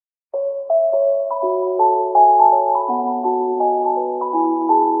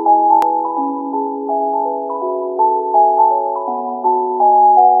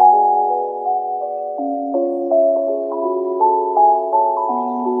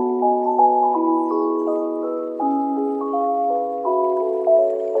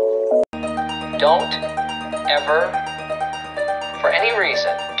Don't ever, for any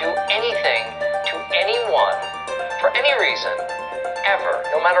reason, do anything to anyone, for any reason, ever,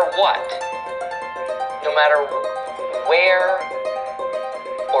 no matter what, no matter where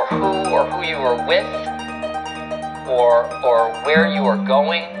or who you are with, or where you are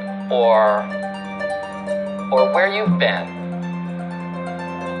going, or where you've been,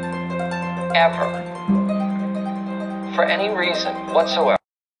 ever, for any reason whatsoever.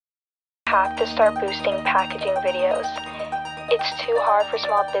 Have to start boosting packaging videos. It's too hard for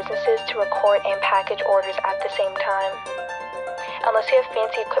small businesses to record and package orders at the same time, unless you have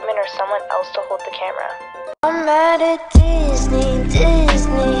fancy equipment or someone else to hold the camera. I'm mad at Disney, they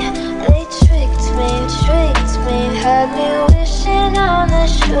tricked me, had me wishing on a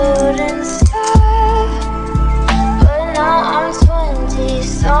shooting star. But now I'm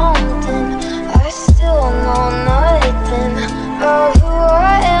 20-something, I still know nothing about who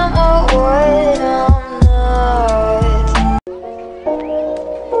I am or what I'm not.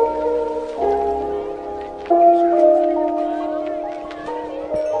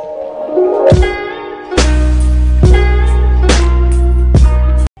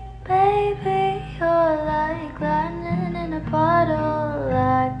 Baby, you're like lightning in a bottle.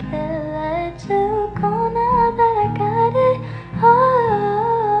 I can't let you go now that I got it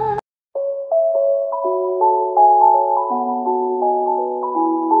all.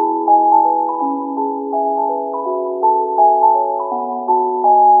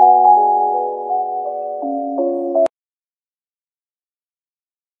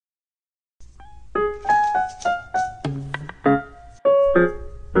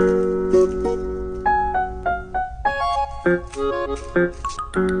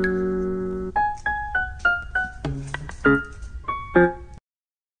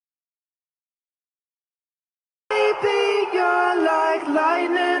 Baby, you're like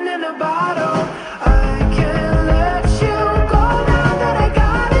lightning in a bottle. I can't let you go now that I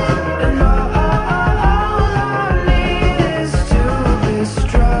got it. And all I need is to be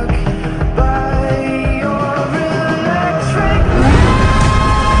struck by your electric love.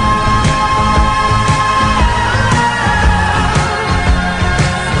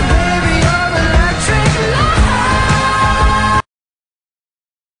 Baby, your electric love.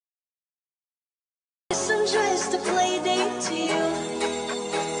 I'm just a play date to you.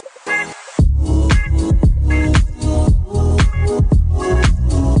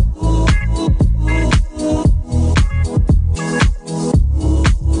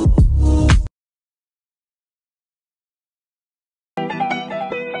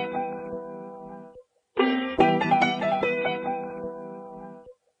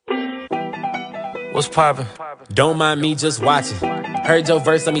 What's poppin'? Don't mind me just watching. Heard your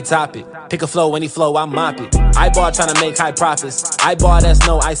verse, let me top it. Pick a flow, any flow, I mop it. Eyeball tryna make high profits. Eyeball, that's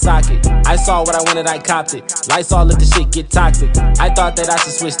no eye socket. I saw what I wanted, I copped it. Lights all let the shit get toxic. I thought that I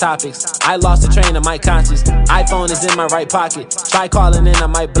should switch topics. I lost the train of my conscience. iPhone is in my right pocket. Try calling in, I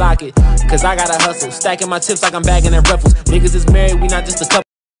might block it. Cause I gotta hustle. Stacking my chips like I'm bagging at Ruffles. Niggas is married, we not just a couple.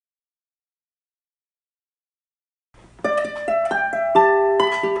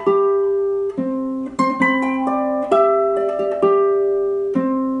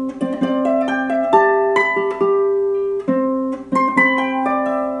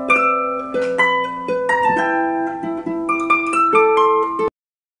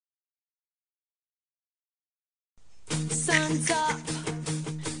 Sun's up,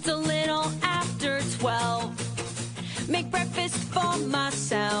 it's a little after 12. Make breakfast for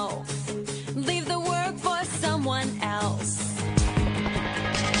myself, leave the work for someone else.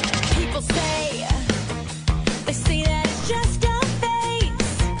 People say, they say that it's just a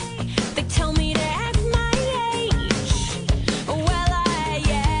phase. They tell me to act my age. Well, I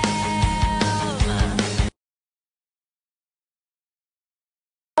am.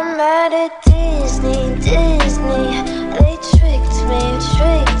 I'm mad at Disney, they tricked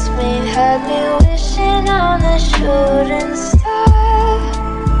me, had me wishing on a shooting star.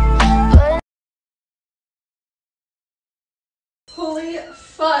 But holy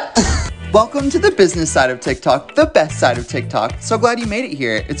fuck. Welcome to the business side of TikTok, the best side of TikTok. So glad you made it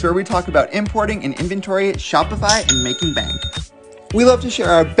here. It's where we talk about importing and inventory, Shopify, and making bank. We love to share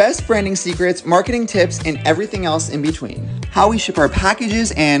our best branding secrets, marketing tips, and everything else in between. How we ship our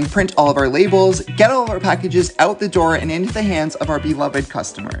packages and print all of our labels, get all of our packages out the door and into the hands of our beloved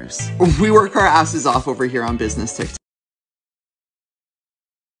customers. We work our asses off over here on Business TikTok.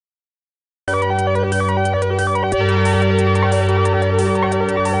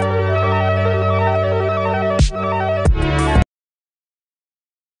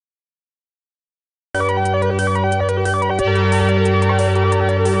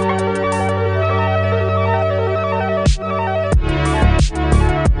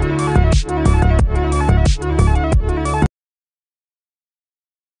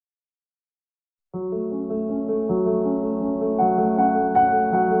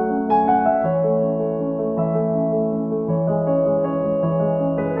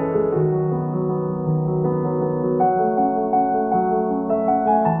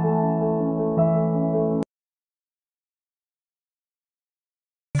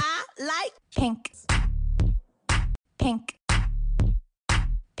 Pink. Pink.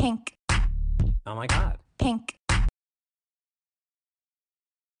 Pink. Oh my God. Pink.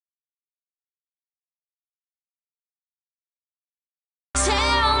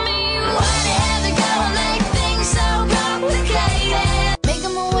 Tell me whatever gonna make things so complicated.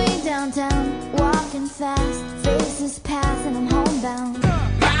 Making my way downtown, walking fast, faces pass and I'm homebound.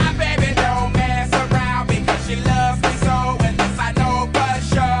 My baby don't mess around because she loves me so, and this I know for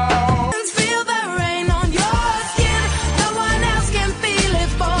sure. Feel the rain on your skin. No one else can feel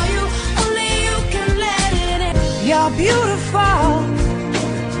it for you. Only you can let it in. You're beautiful.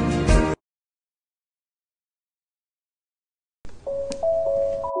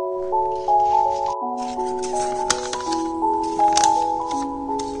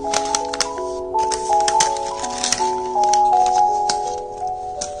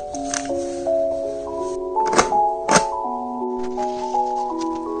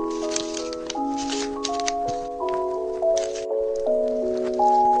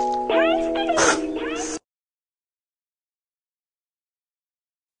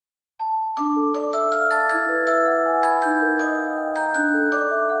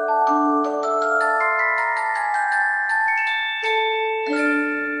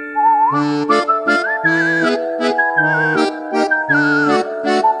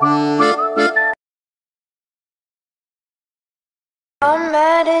 I'm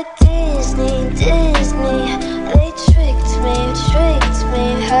mad at Disney, Disney. They tricked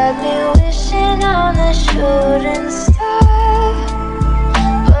me, had me wishing on a shooting star.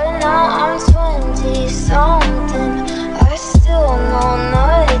 But now I'm 20 something. I still know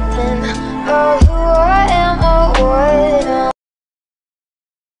nothing about who I am or what I'm.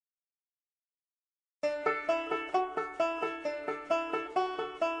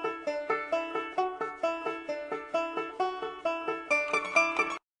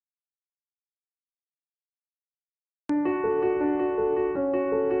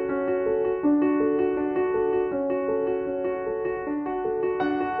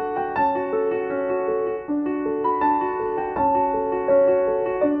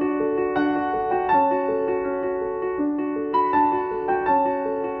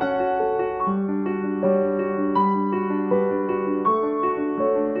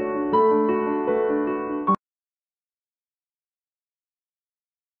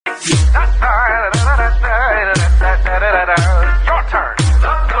 Your turn.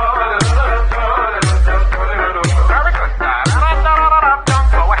 Very good.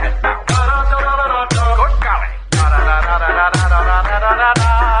 Go ahead now. Good golly.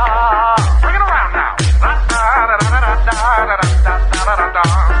 Bring it around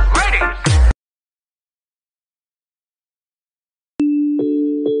now. Ladies.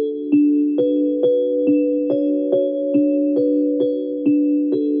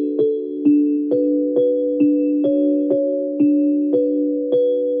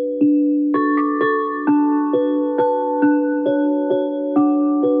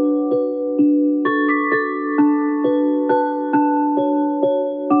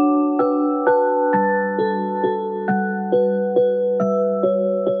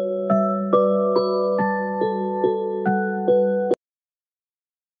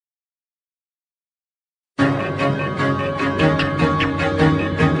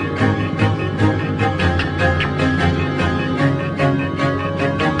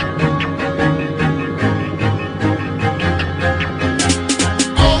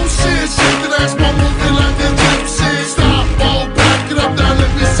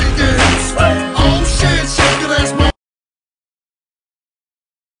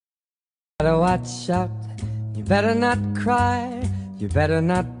 Better watch out, you better not cry, you better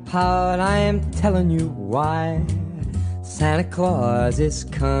not pout, I am telling you why. Santa Claus is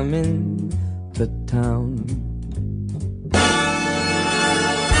coming to town.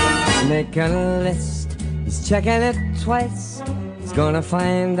 He's making a list, he's checking it twice, he's gonna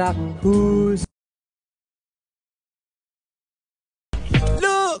find out who's.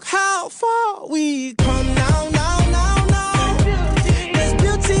 Look how far we come now, now, now, now. There's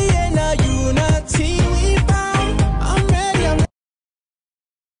beauty in the unity we found. I'm ready, I'm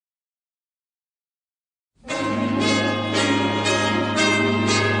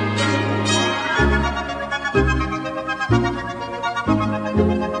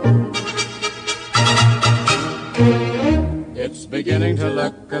It's beginning to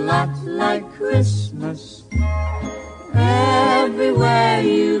look a lot like Christmas everywhere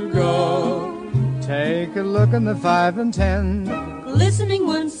you go. Take a look in the 5 and 10, Listening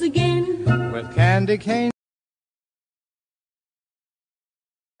once again. with candy cane.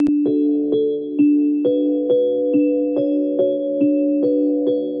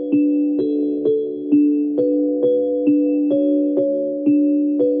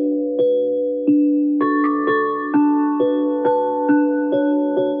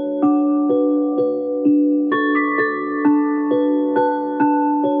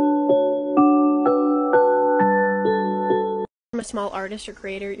 small artist or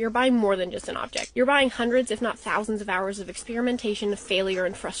creator, you're buying more than just an object. You're buying hundreds, if not thousands of hours of experimentation, failure,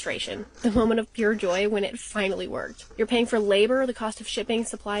 and frustration. The moment of pure joy when it finally worked. You're paying for labor, the cost of shipping,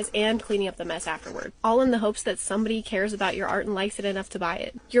 supplies, and cleaning up the mess afterward. All in the hopes that somebody cares about your art and likes it enough to buy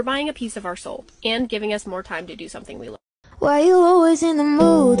it. You're buying a piece of our soul, and giving us more time to do something we love. Why you always in the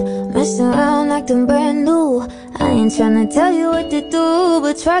mood? Messing around acting brand new. I ain't tryna tell you what to do,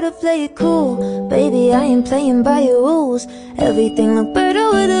 but try to play it cool. Baby, I ain't playing by your rules. Everything look better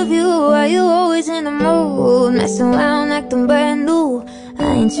with a view. Why you always in the mood? Messing around acting brand new.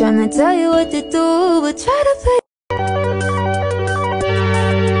 I ain't tryna tell you what to do, but try to play.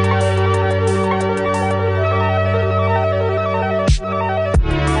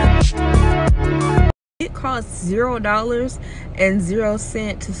 It costs $0 and 0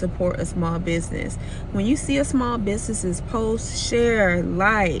 cents to support a small business. When you see a small business's post, share,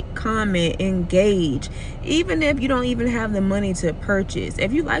 like, comment, engage. Even if you don't even have the money to purchase,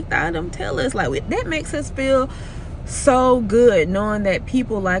 if you like the item, tell us. Like, that makes us feel so good knowing that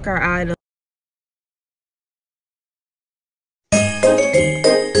people like our item.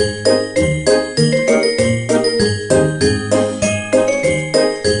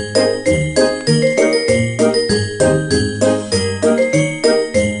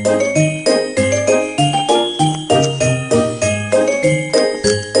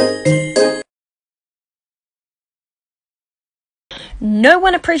 No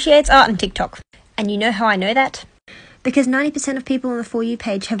one appreciates art on TikTok. And you know how I know that? Because 90% of people on the For You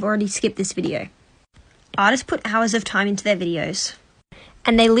page have already skipped this video. Artists put hours of time into their videos,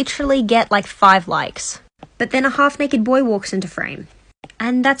 and they literally get like 5 likes. But then a half-naked boy walks into frame,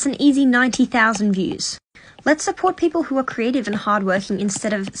 and that's an easy 90,000 views. Let's support people who are creative and hardworking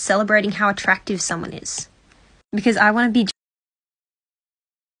instead of celebrating how attractive someone is. Because I want to be...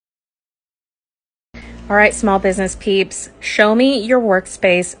 Alright, small business peeps, show me your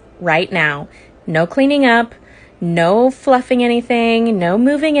workspace right now. No cleaning up, no fluffing anything, no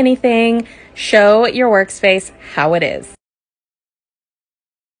moving anything. Show your workspace how it is.